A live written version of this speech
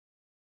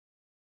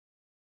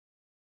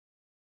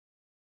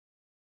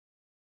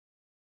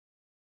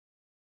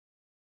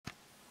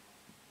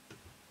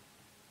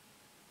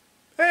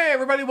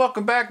everybody,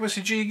 welcome back.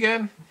 Mr. G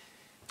again.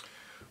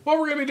 What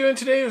we're going to be doing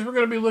today is we're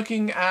going to be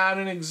looking at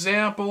an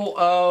example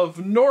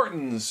of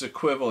Norton's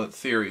equivalent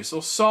theory. So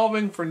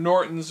solving for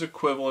Norton's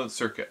equivalent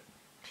circuit.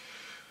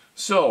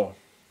 So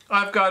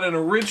I've got an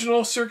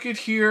original circuit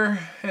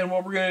here, and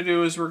what we're going to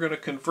do is we're going to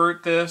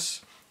convert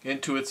this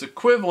into its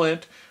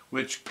equivalent,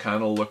 which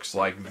kind of looks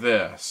like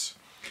this.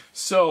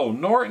 So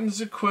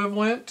Norton's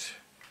equivalent,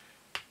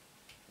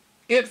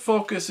 it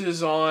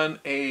focuses on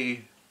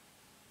a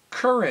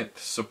current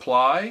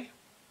supply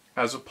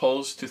as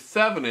opposed to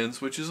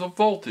Thevenin's, which is a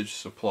voltage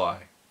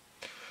supply.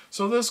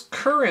 So this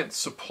current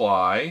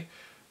supply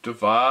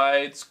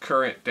divides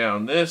current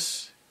down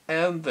this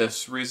and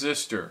this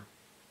resistor.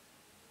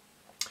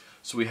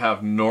 So we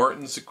have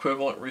Norton's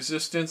equivalent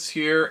resistance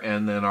here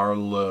and then our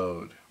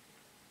load.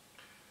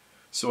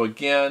 So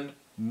again,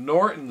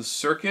 Norton's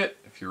circuit,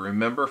 if you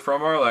remember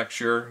from our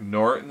lecture,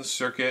 Norton's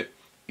circuit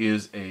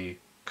is a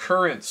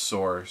current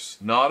source,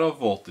 not a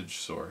voltage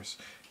source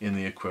in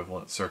the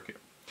equivalent circuit.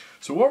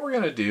 So what we're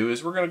going to do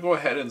is we're going to go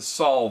ahead and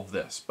solve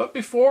this. But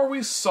before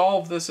we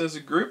solve this as a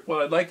group, what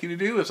I'd like you to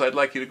do is I'd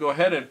like you to go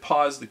ahead and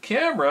pause the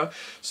camera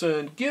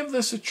and give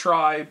this a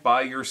try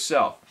by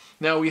yourself.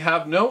 Now we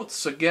have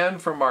notes again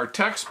from our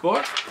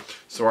textbook.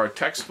 So our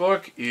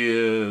textbook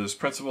is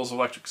Principles of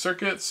Electric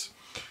Circuits,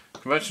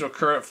 Conventional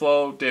Current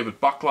Flow,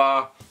 David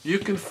Bucklaw. You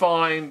can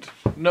find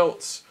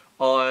notes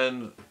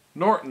on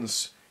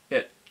Norton's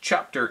at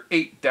chapter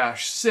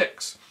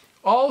 8-6.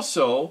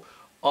 Also,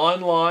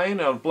 online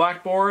on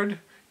Blackboard,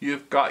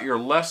 you've got your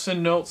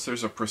lesson notes.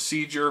 There's a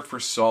procedure for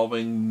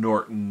solving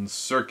Norton's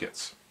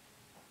circuits.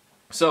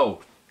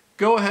 So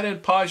go ahead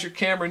and pause your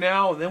camera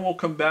now, and then we'll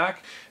come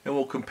back and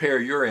we'll compare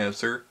your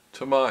answer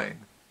to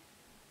mine.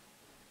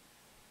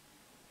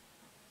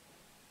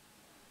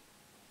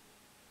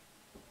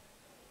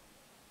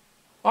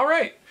 All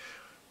right,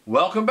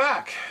 welcome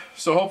back.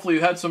 So hopefully you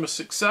had some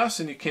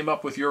success and you came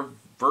up with your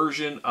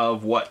version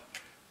of what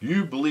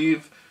you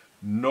believe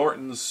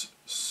Norton's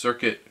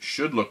circuit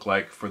should look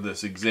like for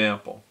this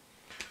example.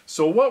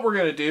 So what we're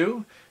going to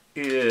do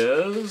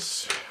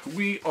is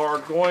we are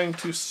going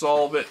to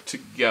solve it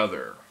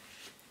together.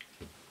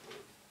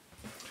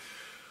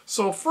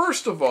 So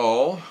first of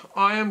all,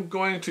 I am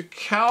going to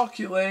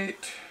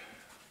calculate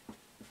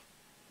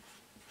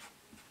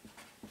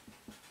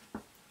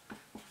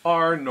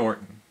R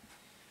Norton.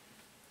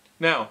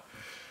 Now,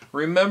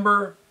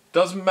 remember,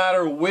 doesn't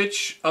matter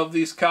which of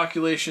these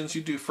calculations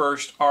you do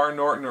first, R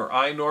Norton or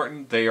I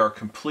Norton, they are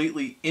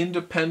completely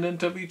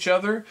independent of each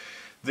other.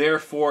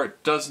 Therefore,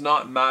 it does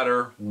not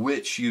matter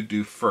which you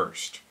do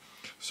first.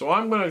 So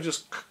I'm going to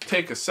just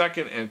take a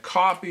second and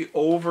copy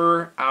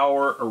over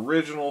our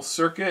original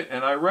circuit,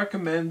 and I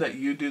recommend that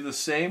you do the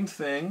same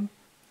thing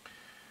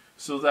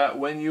so that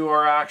when you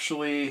are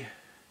actually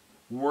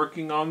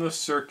working on the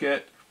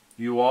circuit,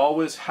 you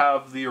always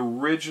have the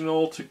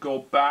original to go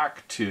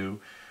back to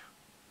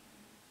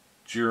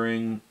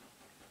during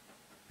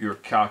your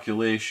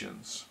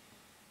calculations.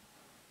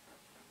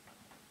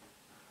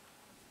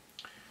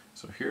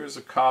 So here's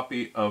a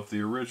copy of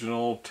the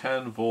original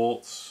 10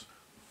 volts,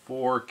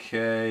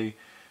 4K,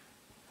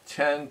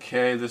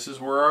 10K. This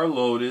is where our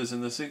load is in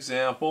this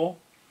example.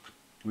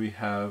 We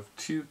have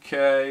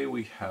 2K,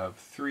 we have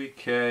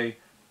 3K,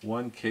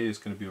 1K is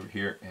going to be over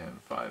here, and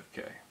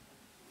 5K.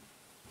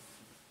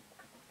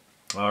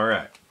 All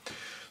right,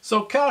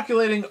 so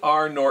calculating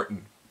R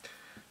Norton.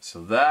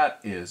 So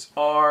that is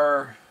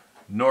R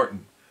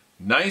Norton.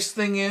 Nice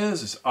thing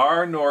is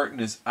R Norton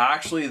is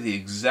actually the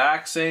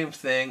exact same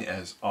thing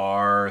as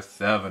R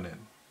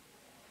Thevenin.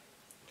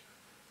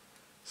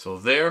 So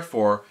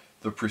therefore,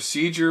 the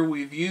procedure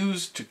we've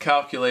used to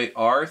calculate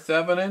R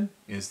Thevenin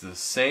is the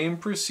same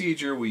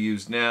procedure we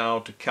use now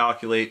to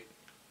calculate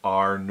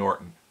R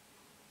Norton.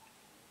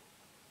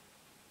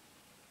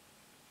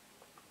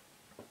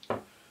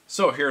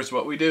 So here's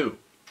what we do.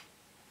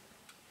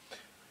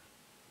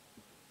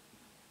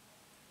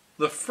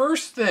 The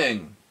first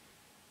thing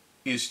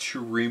is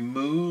to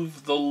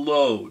remove the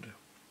load.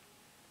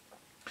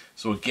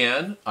 So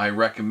again, I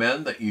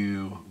recommend that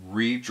you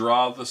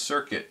redraw the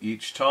circuit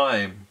each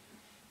time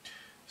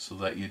so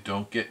that you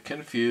don't get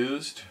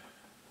confused,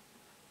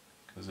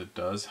 because it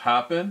does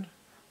happen.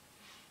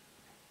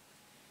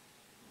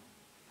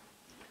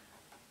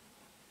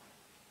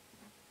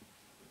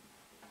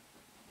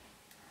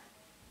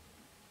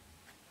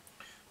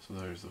 So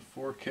there's the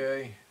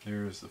 4K,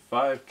 there's the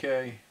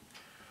 5K,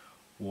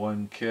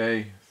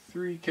 1K,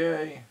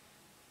 3K,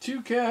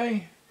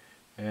 2K,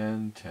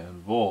 and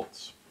 10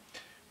 volts.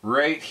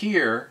 Right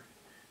here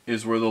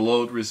is where the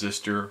load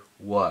resistor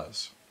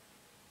was.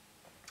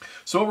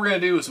 So what we're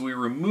going to do is we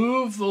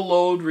remove the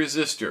load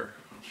resistor.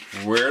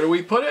 Where do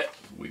we put it?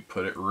 We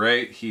put it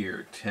right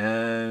here,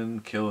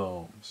 10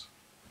 kilo ohms.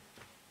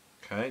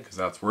 Okay, because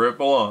that's where it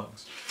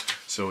belongs.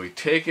 So we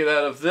take it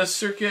out of this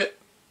circuit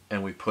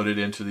and we put it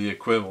into the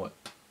equivalent.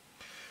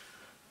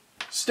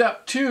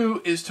 Step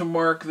 2 is to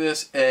mark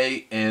this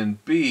A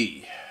and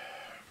B.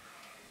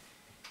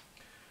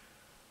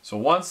 So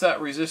once that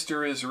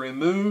resistor is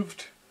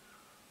removed,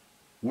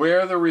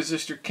 Where the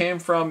resistor came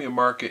from, you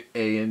mark it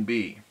A and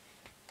B.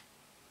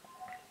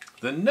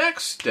 The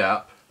next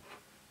step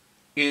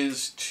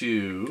is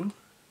to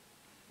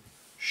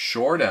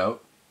short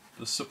out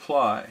the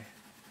supply.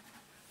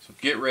 So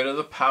get rid of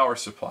the power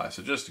supply.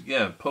 So just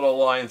again, put a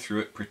line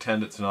through it,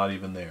 pretend it's not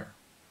even there.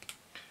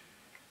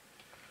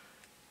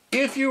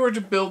 If you were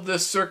to build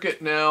this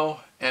circuit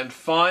now and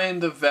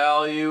find the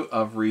value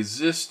of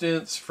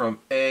resistance from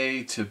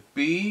A to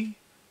B,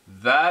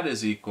 that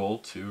is equal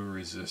to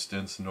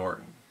resistance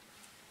Norton.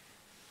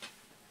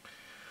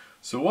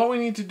 So what we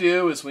need to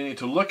do is we need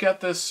to look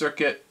at this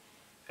circuit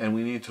and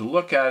we need to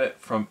look at it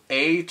from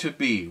A to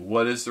B.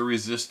 What is the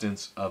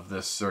resistance of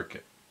this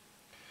circuit?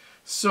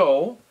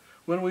 So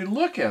when we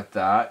look at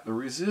that, the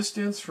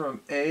resistance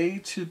from A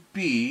to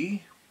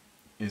B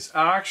is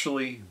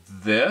actually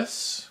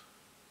this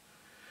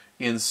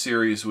in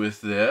series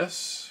with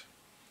this,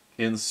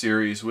 in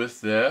series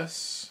with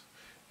this,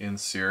 in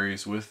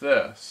series with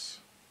this.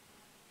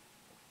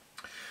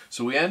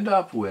 So we end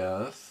up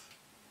with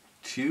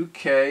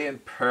 2K in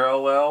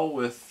parallel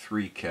with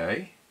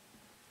 3K,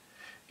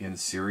 in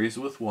series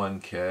with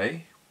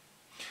 1K,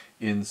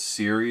 in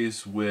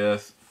series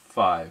with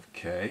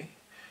 5K,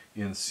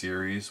 in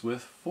series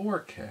with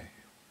 4K.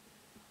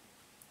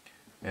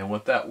 And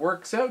what that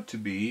works out to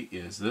be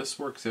is this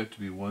works out to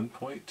be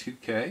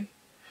 1.2K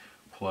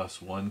plus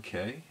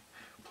 1K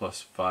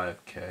plus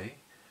 5K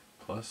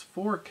plus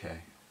 4K.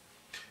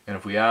 And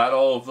if we add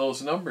all of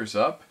those numbers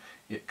up,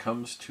 it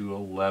comes to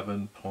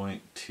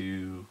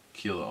 11.2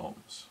 kilo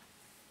ohms.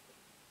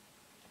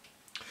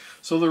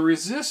 So the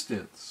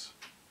resistance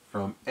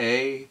from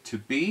A to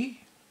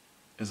B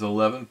is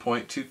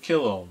 11.2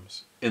 kilo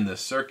ohms in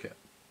this circuit.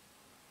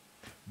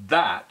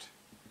 That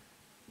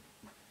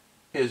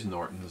is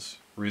Norton's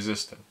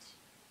resistance.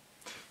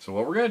 So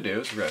what we're going to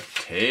do is we're going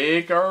to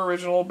take our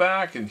original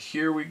back, and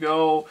here we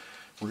go.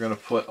 We're going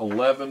to put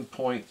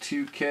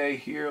 11.2K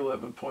here,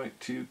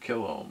 11.2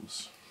 kilo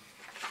ohms.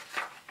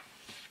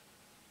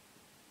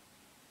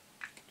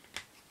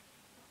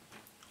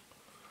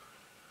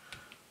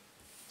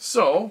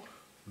 So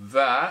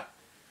that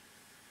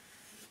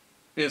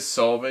is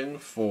solving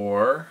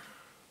for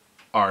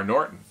R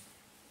Norton.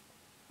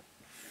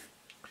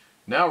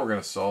 Now we're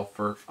going to solve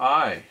for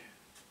I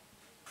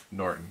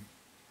Norton.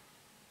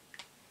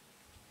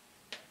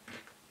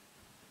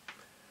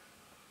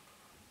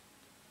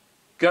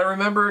 Got to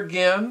remember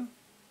again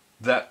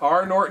that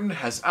R Norton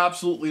has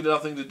absolutely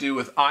nothing to do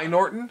with I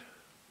Norton.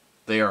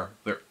 They are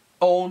their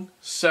own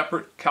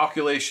separate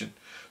calculation.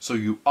 So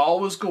you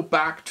always go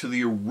back to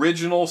the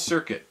original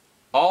circuit.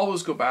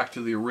 Always go back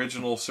to the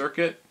original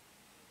circuit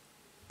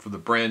for the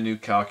brand new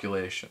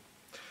calculation.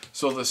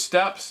 So the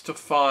steps to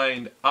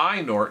find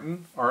I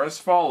Norton are as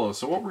follows.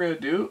 So what we're going to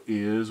do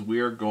is we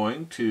are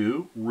going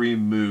to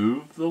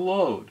remove the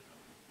load.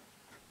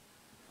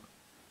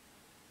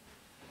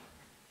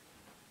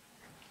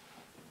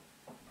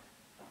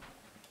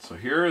 So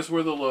here is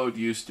where the load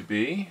used to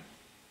be.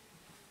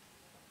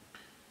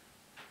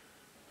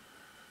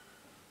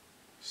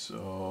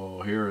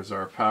 So here is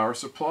our power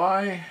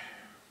supply.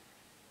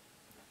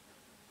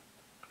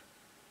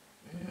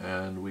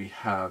 And we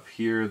have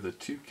here the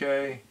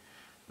 2K,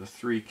 the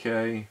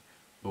 3K,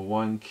 the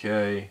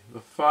 1K, the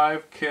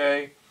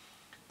 5K,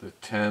 the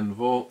 10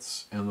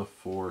 volts, and the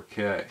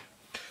 4K.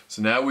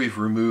 So now we've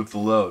removed the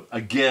load.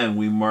 Again,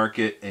 we mark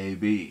it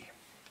AB.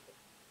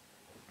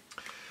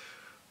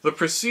 The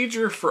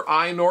procedure for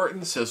I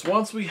Norton says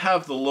once we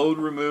have the load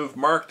removed,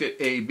 marked at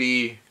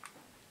AB,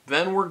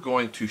 then we're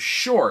going to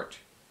short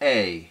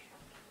A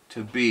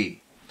to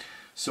B.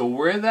 So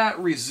where that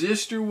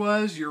resistor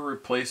was, you're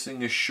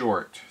replacing a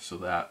short. So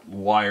that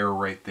wire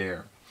right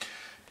there.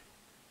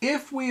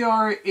 If we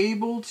are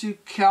able to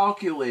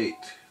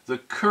calculate the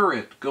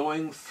current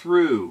going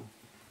through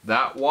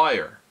that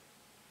wire,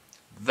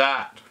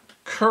 that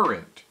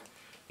current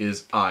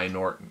is I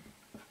Norton.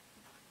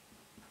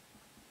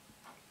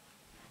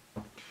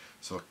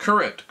 So the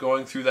current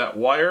going through that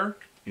wire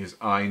is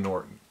I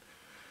Norton.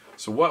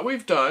 So what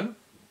we've done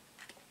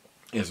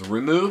is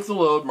remove the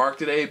load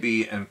marked at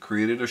AB and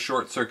created a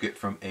short circuit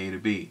from A to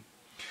B.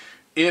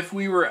 If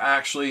we were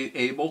actually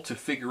able to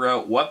figure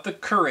out what the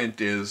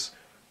current is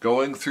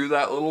going through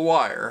that little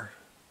wire,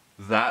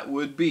 that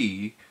would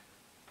be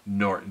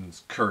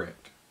Norton's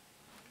current.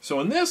 So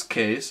in this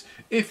case,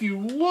 if you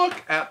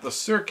look at the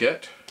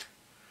circuit,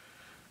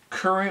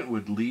 current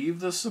would leave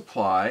the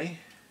supply,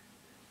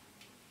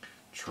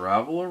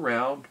 travel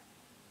around,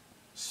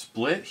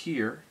 split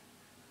here,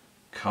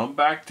 come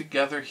back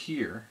together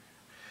here,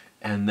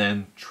 and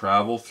then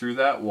travel through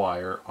that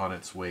wire on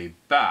its way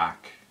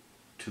back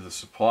to the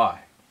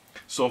supply.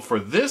 So for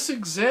this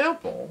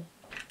example,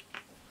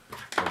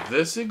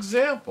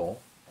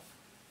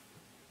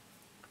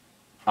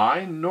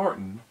 I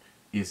Norton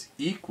is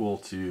equal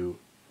to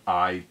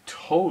I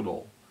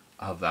total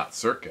of that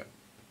circuit.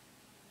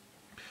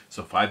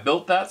 So if I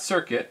built that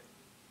circuit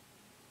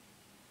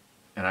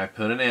and I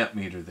put an amp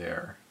meter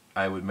there,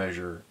 I would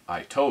measure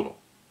I total.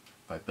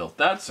 If I built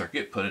that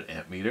circuit, put an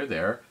amp meter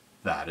there,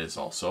 that is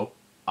also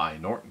I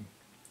Norton.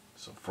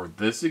 So for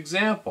this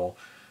example,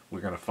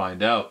 we're going to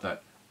find out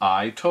that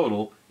I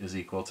total is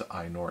equal to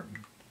I Norton.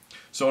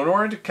 So in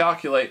order to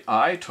calculate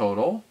I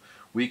total,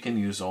 we can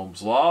use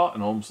Ohm's law,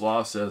 and Ohm's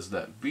law says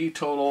that V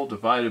total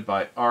divided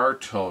by R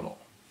total.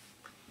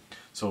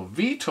 So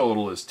V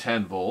total is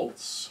 10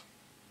 volts.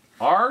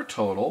 R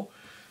total,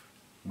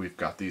 we've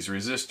got these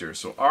resistors.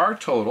 So R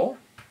total,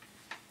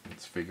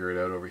 let's figure it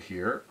out over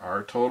here.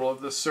 R total of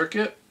this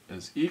circuit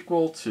is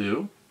equal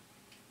to,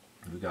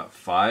 we've got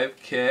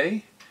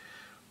 5K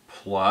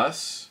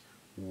plus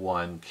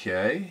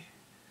 1K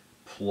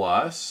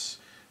plus,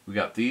 we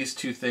got these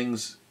two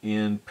things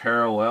in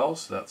parallel,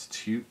 so that's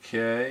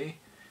 2K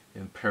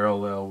in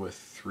parallel with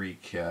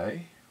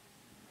 3K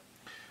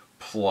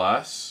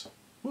plus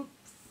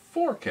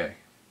 4K.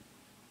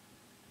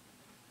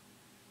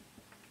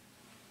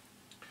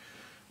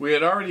 We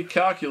had already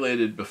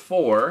calculated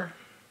before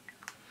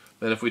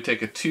that if we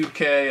take a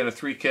 2K and a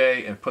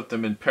 3K and put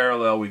them in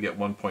parallel, we get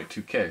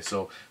 1.2K.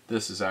 So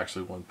this is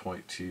actually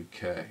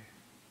 1.2K.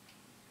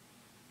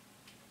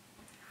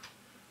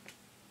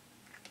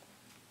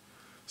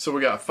 So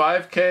we got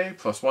 5K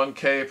plus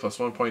 1K plus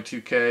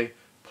 1.2K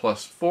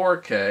plus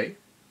 4K.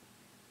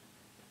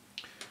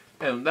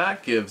 And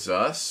that gives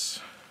us,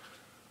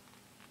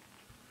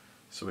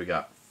 so we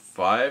got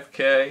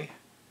 5K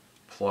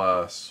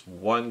plus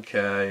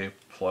 1K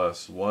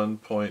plus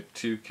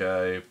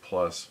 1.2K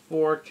plus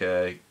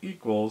 4K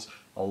equals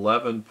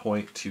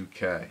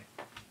 11.2K.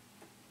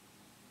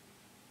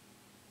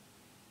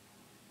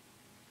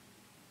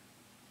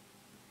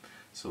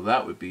 So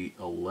that would be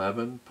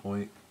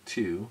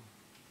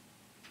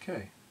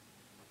 11.2K.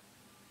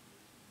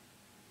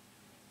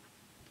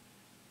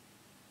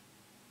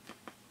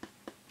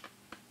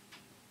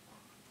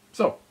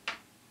 So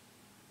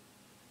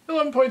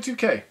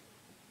 11.2K.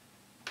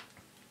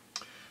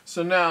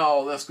 So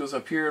now this goes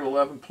up here at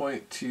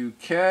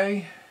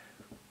 11.2K,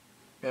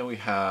 and we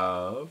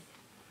have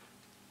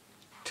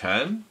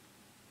 10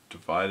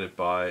 divided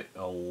by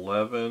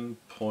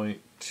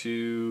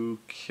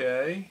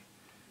 11.2K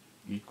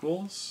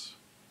equals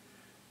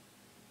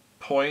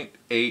 0.89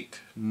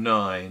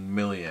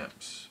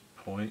 milliamps.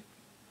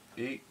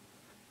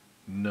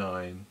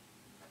 0.89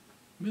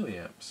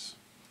 milliamps.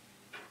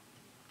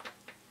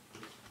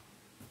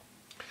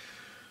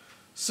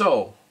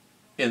 So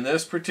in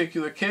this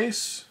particular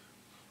case,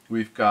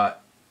 we've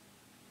got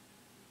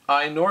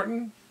I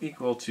Norton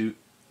equal to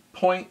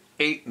 0.89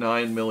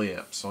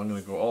 milliamps. So I'm going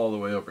to go all the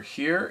way over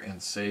here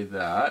and say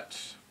that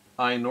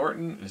I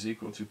Norton is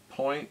equal to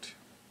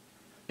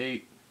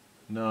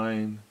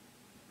 0.89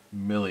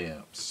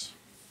 milliamps.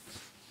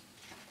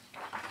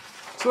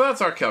 So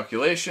that's our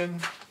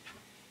calculation.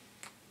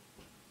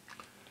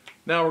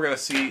 Now we're going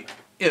to see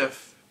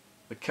if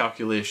the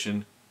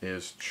calculation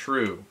is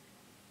true.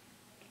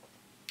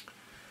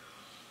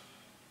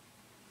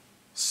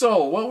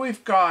 So what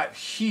we've got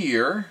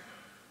here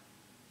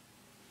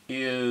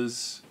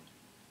is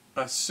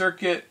a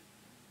circuit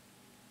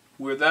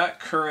where that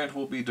current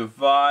will be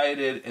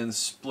divided and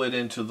split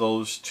into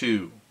those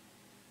two.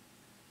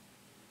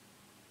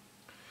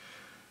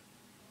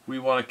 We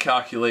want to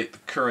calculate the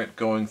current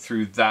going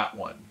through that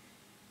one.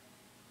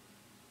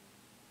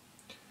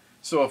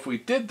 So if we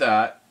did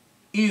that,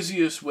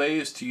 easiest way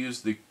is to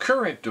use the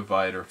current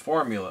divider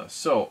formula.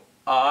 So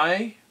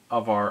I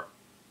of our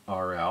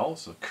RL,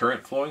 so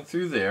current flowing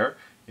through there,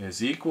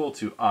 is equal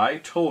to I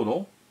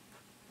total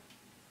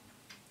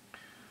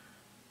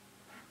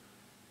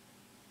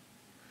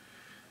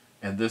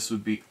and this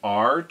would be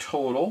R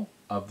total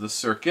of the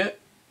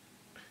circuit,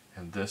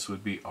 and this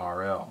would be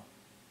RL.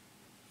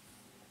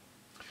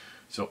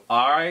 So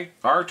R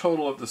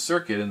total of the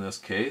circuit in this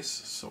case,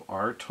 so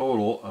R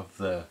total of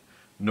the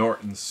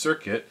Norton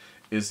circuit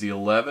is the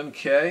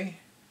 11K,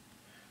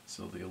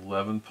 so the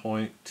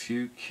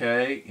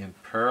 11.2K in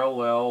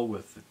parallel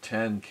with the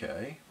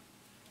 10K,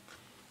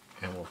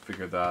 and we'll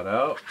figure that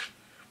out.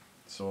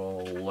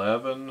 So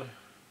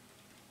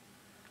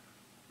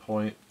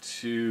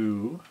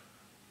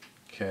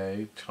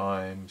 11.2K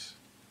times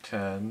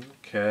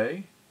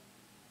 10K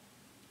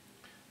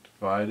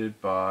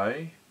divided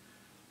by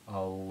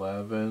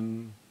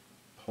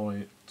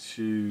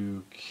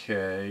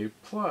 11.2K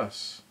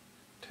plus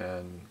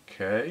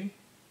 10K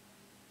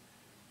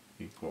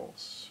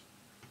equals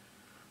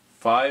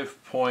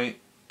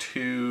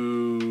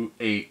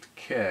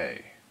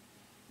 5.28K.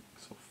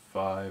 So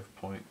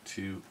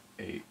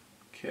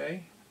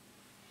 5.28K.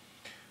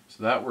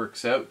 So that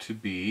works out to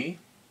be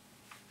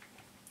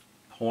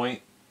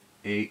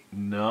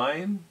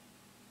 0.89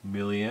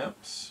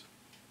 milliamps.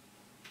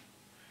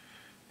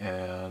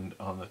 And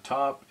on the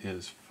top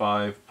is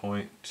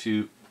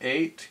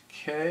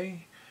 5.28K.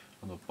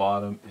 On the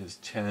bottom is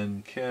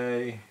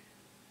 10K.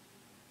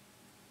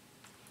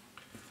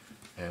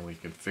 And we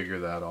can figure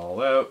that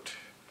all out.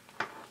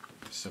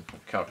 Simple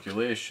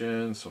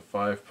calculation. So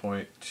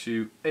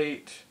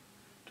 5.28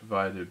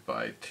 divided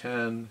by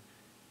 10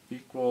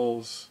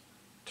 equals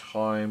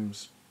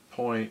times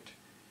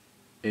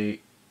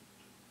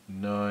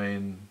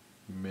 0.89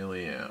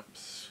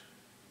 milliamps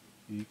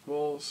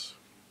equals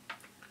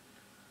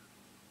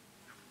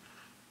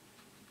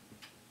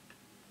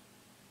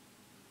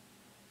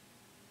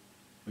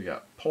we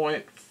got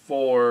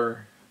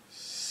 0.4,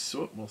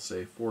 so we'll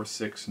say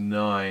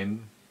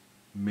 469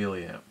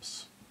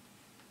 milliamps.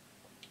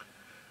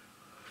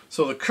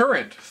 So the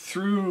current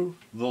through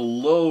the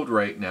load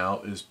right now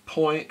is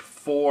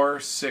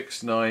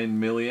 0.469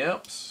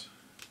 milliamps,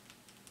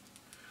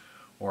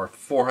 or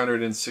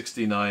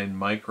 469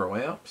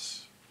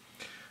 microamps.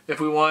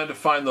 If we wanted to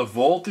find the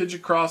voltage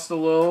across the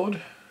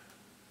load,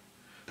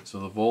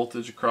 so the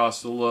voltage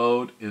across the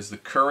load is the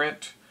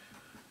current,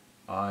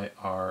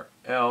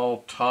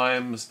 IRL,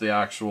 times the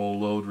actual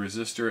load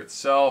resistor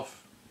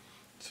itself.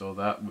 So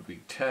that would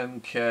be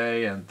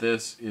 10K, and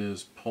this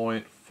is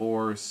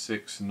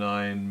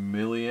 0.469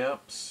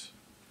 milliamps.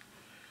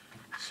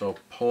 So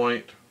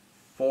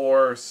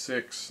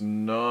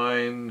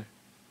 0.469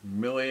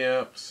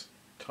 milliamps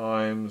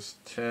times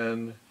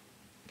 10K.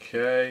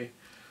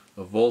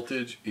 The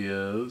voltage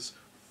is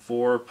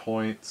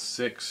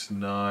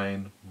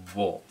 4.69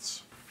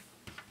 volts.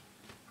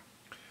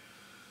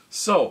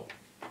 So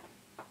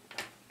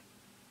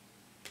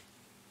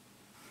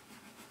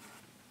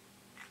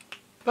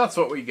that's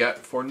what we get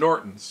for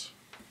Norton's.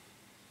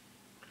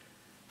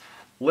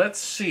 Let's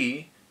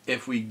see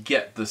if we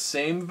get the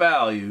same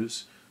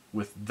values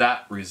with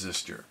that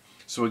resistor.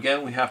 So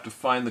again, we have to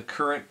find the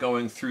current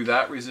going through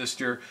that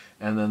resistor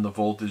and then the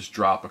voltage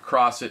drop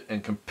across it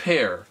and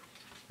compare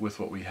with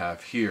what we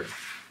have here.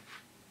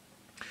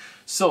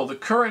 So the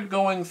current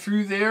going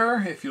through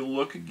there, if you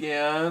look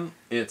again,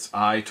 it's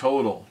I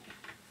total.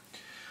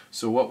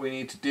 So what we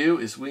need to do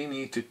is we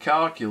need to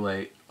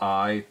calculate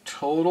I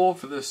total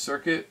for this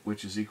circuit,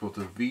 which is equal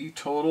to V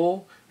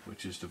total,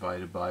 which is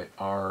divided by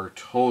R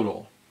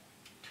total.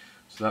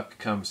 So that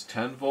becomes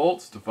 10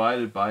 volts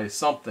divided by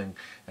something.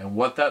 And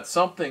what that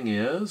something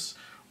is,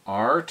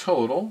 R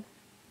total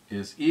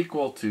is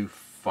equal to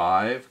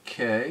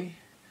 5K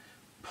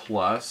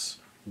plus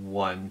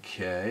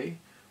 1K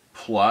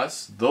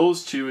plus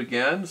those two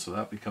again, so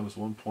that becomes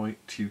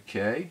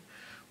 1.2K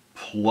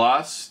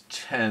plus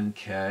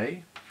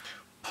 10K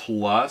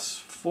plus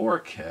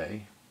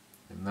 4K,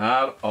 and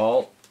that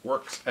all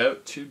works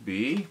out to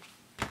be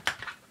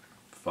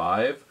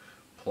 5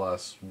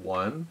 plus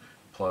 1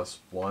 plus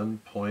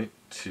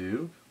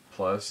 1.2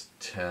 plus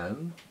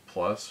 10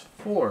 plus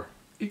 4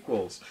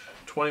 equals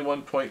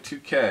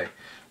 21.2K,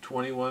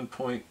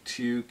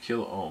 21.2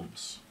 kilo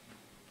ohms.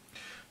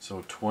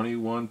 So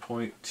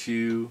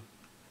 21.2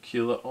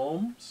 kilo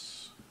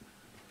ohms.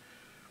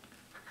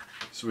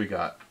 So we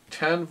got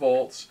 10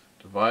 volts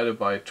divided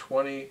by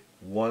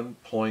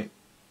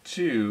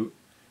 21.2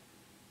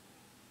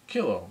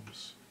 kilo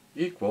ohms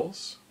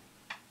equals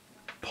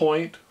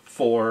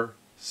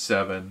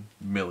 0.47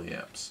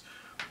 milliamps.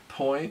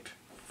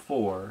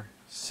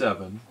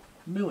 0.47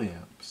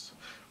 milliamps.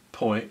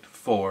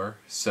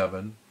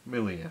 0.47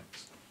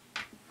 milliamps.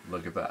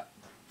 Look at that.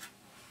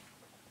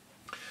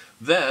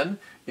 Then,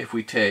 if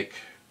we take,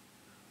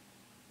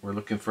 we're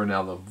looking for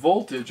now the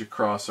voltage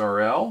across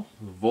RL.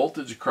 The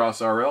voltage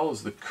across RL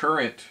is the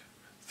current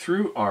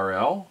through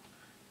RL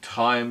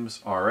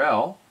times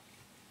RL.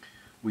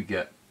 We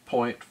get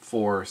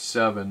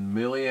 0.47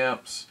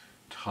 milliamps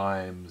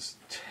times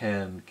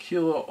 10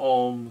 kilo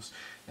ohms,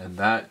 and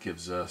that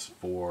gives us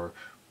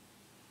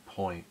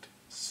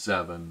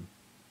 4.7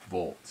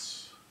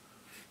 volts.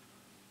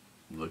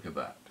 Look at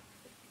that.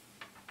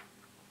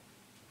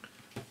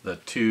 The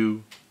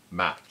two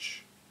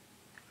match.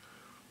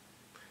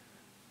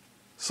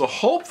 So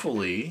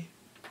hopefully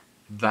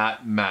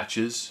that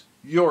matches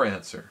your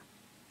answer.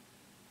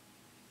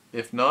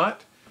 If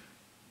not,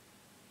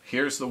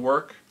 here's the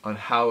work on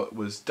how it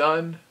was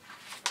done.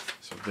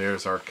 So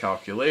there's our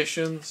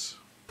calculations.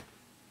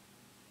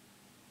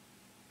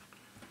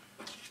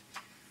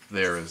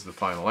 There is the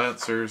final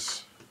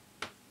answers.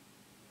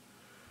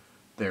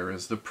 There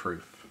is the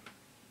proof.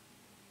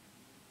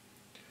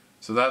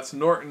 So that's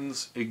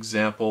Norton's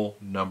example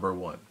number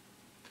 1.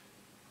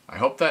 I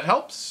hope that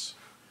helps.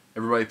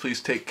 Everybody please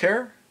take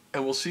care,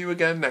 and we'll see you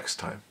again next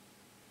time.